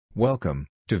Welcome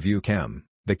to ViewChem,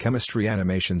 the Chemistry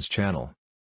Animations channel.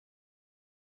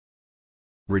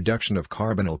 Reduction of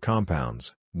carbonyl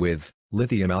compounds with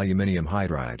lithium aluminium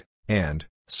hydride and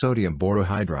sodium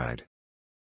borohydride.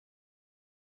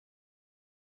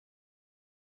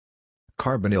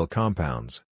 Carbonyl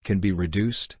compounds can be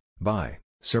reduced by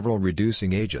several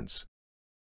reducing agents.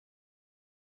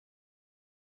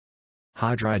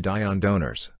 Hydride ion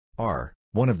donors are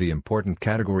one of the important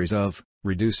categories of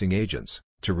reducing agents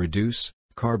to reduce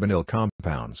carbonyl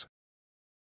compounds.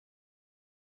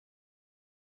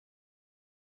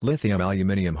 Lithium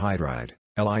aluminium hydride,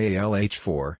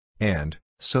 LiAlH4, and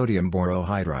sodium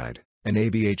borohydride,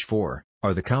 NABH4,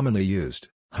 are the commonly used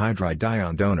hydride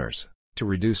ion donors to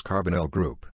reduce carbonyl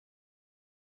group.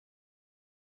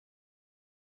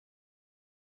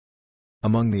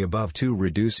 Among the above two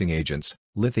reducing agents,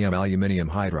 lithium aluminium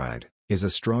hydride is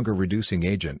a stronger reducing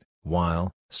agent,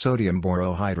 while sodium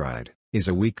borohydride is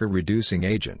a weaker reducing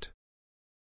agent.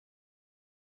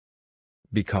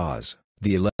 Because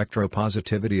the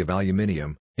electropositivity of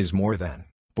aluminium is more than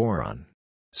boron,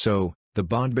 so the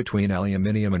bond between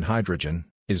aluminium and hydrogen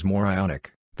is more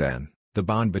ionic than the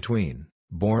bond between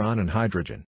boron and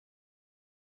hydrogen.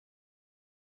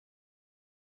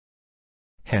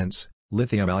 Hence,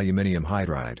 lithium aluminium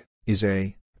hydride is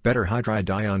a better hydride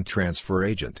ion transfer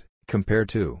agent compared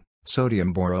to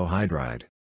sodium borohydride.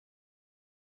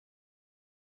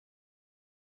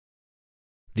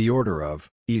 The order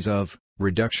of ease of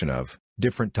reduction of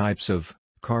different types of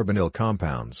carbonyl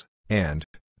compounds, and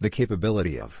the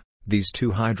capability of these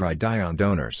two hydride ion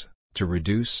donors to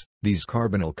reduce these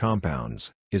carbonyl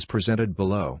compounds is presented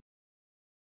below.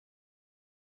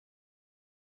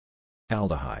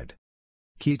 Aldehyde,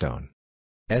 ketone,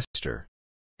 ester,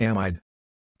 amide,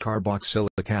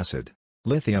 carboxylic acid,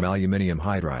 lithium aluminium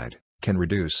hydride can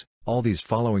reduce all these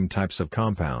following types of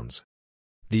compounds.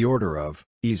 The order of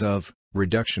ease of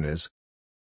reduction is: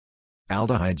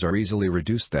 aldehydes are easily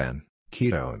reduced than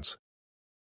ketones.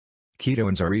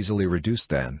 Ketones are easily reduced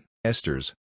than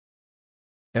esters.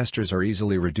 Esters are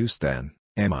easily reduced than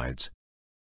amides.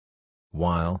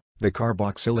 While the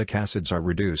carboxylic acids are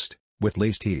reduced with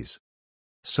least ease.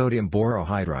 Sodium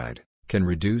borohydride can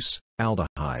reduce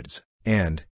aldehydes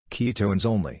and ketones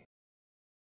only.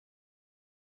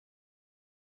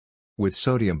 With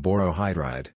sodium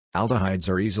borohydride, aldehydes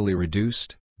are easily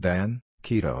reduced than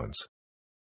ketones.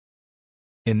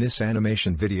 In this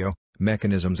animation video,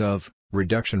 mechanisms of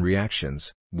reduction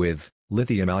reactions with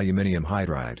lithium aluminium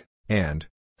hydride and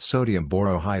sodium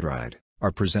borohydride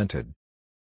are presented.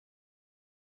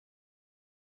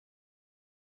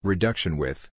 Reduction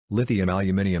with lithium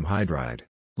aluminium hydride.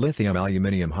 Lithium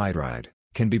aluminium hydride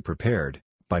can be prepared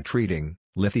by treating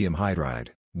lithium hydride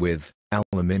with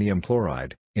aluminium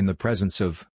chloride in the presence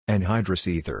of anhydrous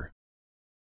ether.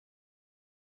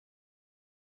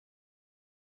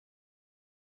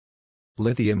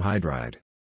 Lithium hydride,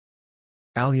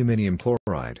 aluminium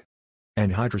chloride,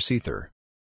 anhydrous ether.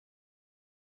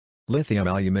 Lithium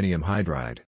aluminium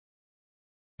hydride.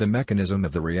 The mechanism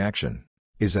of the reaction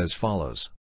is as follows.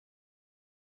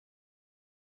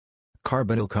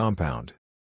 Carbonyl compound.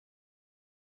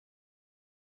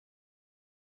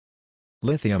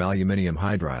 Lithium aluminium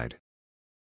hydride.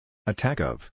 Attack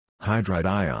of hydride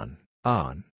ion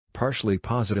on partially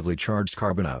positively charged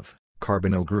carbon of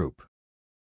carbonyl group.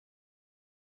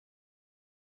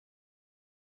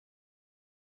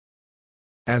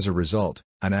 As a result,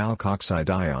 an alkoxide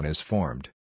ion is formed.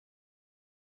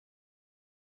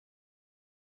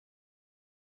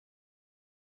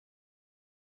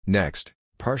 Next,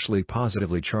 partially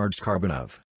positively charged carbon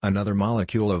of another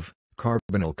molecule of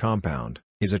carbonyl compound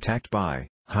is attacked by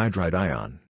hydride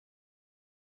ion.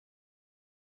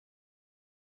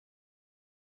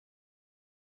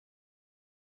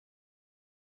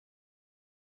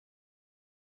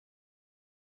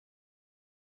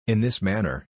 In this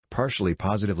manner, partially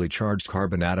positively charged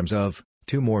carbon atoms of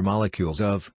two more molecules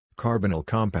of carbonyl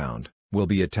compound will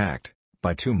be attacked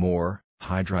by two more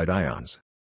hydride ions.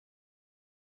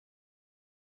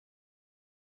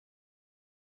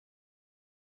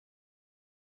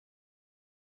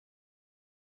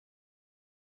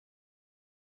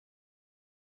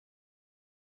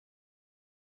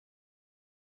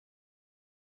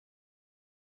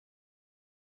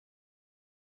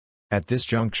 At this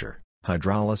juncture,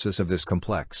 hydrolysis of this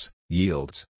complex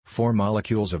yields 4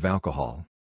 molecules of alcohol.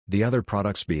 The other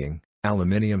products being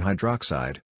aluminium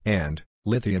hydroxide and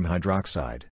lithium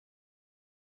hydroxide.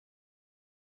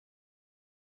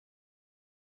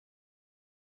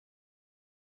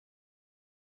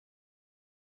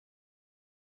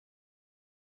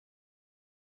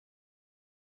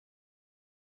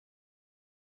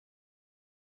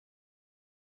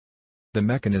 The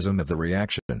mechanism of the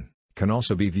reaction can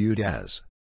also be viewed as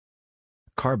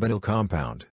carbonyl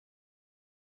compound.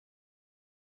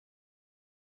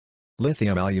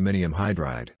 Lithium aluminium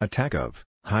hydride. Attack of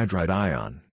hydride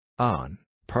ion on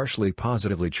partially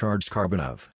positively charged carbon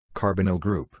of carbonyl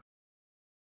group.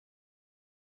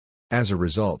 As a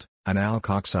result, an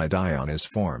alkoxide ion is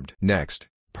formed. Next,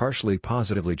 partially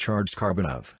positively charged carbon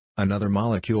of another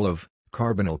molecule of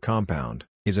carbonyl compound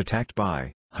is attacked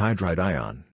by hydride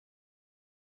ion.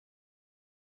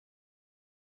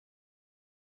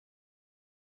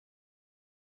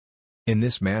 In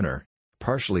this manner,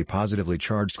 partially positively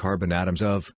charged carbon atoms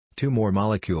of two more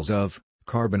molecules of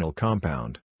carbonyl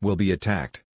compound will be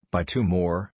attacked by two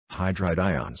more hydride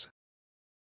ions.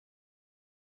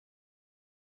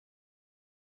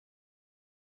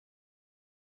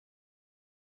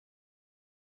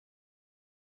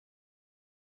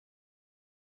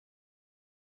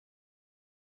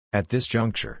 At this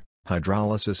juncture,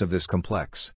 hydrolysis of this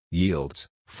complex yields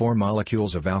 4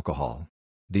 molecules of alcohol.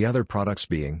 The other products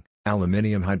being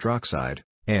aluminium hydroxide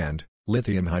and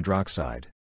lithium hydroxide.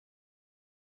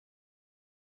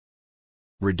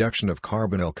 Reduction of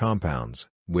carbonyl compounds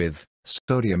with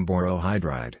sodium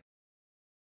borohydride.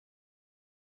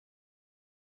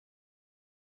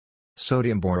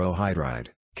 Sodium borohydride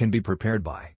can be prepared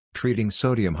by treating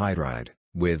sodium hydride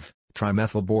with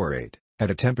trimethyl borate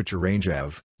at a temperature range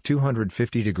of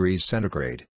 250 degrees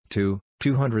centigrade to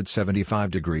 275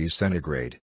 degrees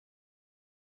centigrade.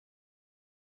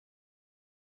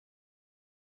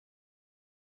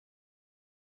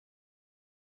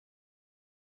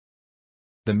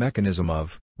 The mechanism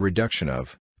of reduction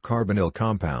of carbonyl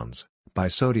compounds by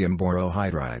sodium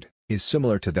borohydride is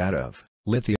similar to that of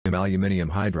lithium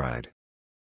aluminium hydride.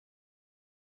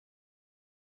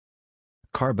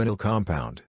 Carbonyl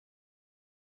compound.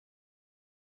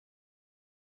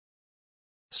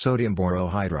 Sodium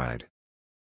borohydride.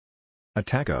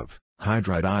 Attack of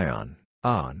hydride ion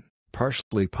on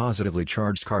partially positively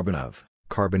charged carbon of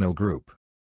carbonyl group.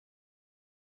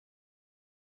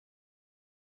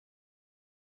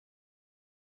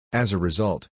 As a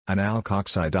result, an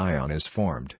alkoxide ion is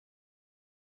formed.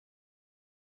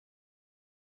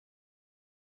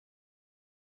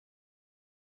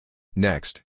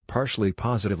 Next, partially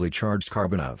positively charged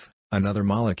carbon of another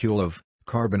molecule of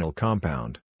carbonyl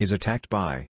compound is attacked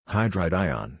by hydride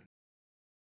ion.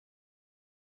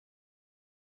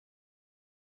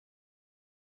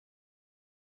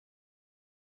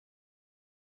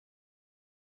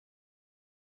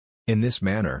 In this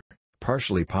manner,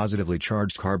 partially positively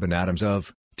charged carbon atoms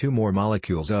of two more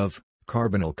molecules of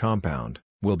carbonyl compound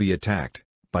will be attacked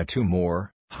by two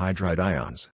more hydride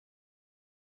ions.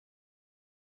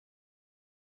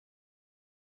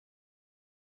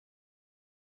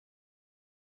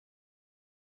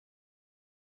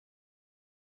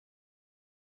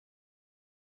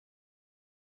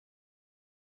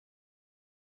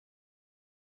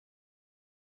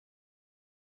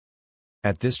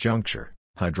 At this juncture,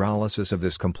 hydrolysis of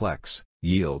this complex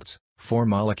yields 4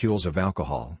 molecules of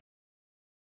alcohol.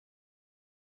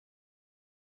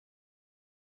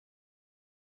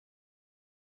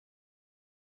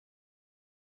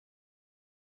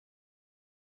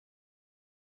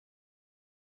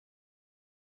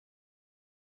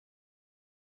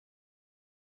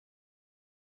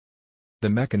 The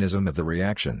mechanism of the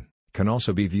reaction can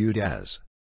also be viewed as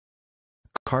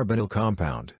carbonyl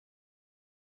compound.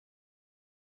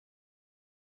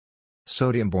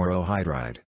 Sodium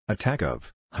borohydride, attack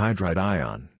of hydride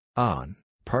ion on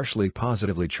partially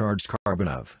positively charged carbon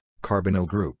of carbonyl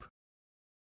group.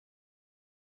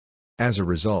 As a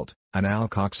result, an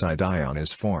alkoxide ion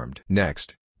is formed.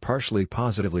 Next, partially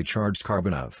positively charged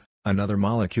carbon of another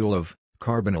molecule of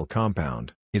carbonyl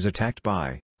compound is attacked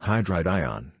by hydride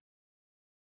ion.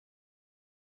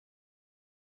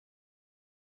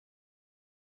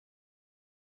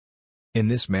 In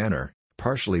this manner,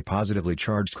 partially positively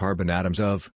charged carbon atoms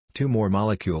of two more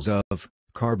molecules of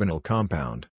carbonyl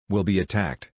compound will be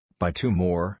attacked by two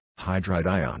more hydride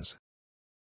ions.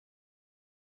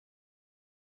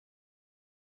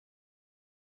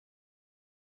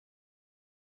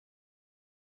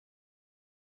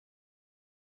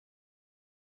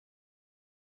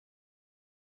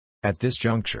 At this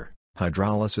juncture,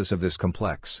 hydrolysis of this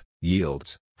complex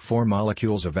yields 4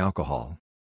 molecules of alcohol.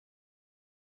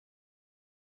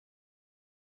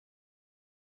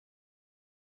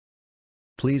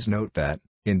 Please note that,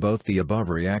 in both the above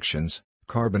reactions,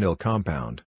 carbonyl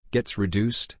compound gets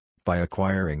reduced by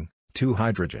acquiring 2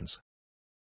 hydrogens.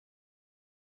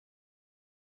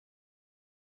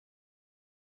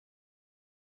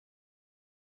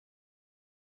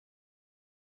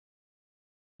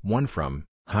 one from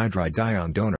hydride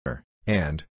ion donor,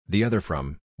 and the other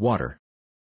from water.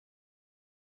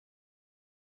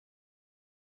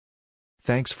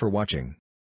 Thanks for watching.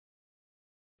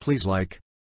 Please like,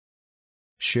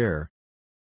 share,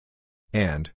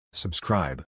 and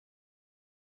subscribe.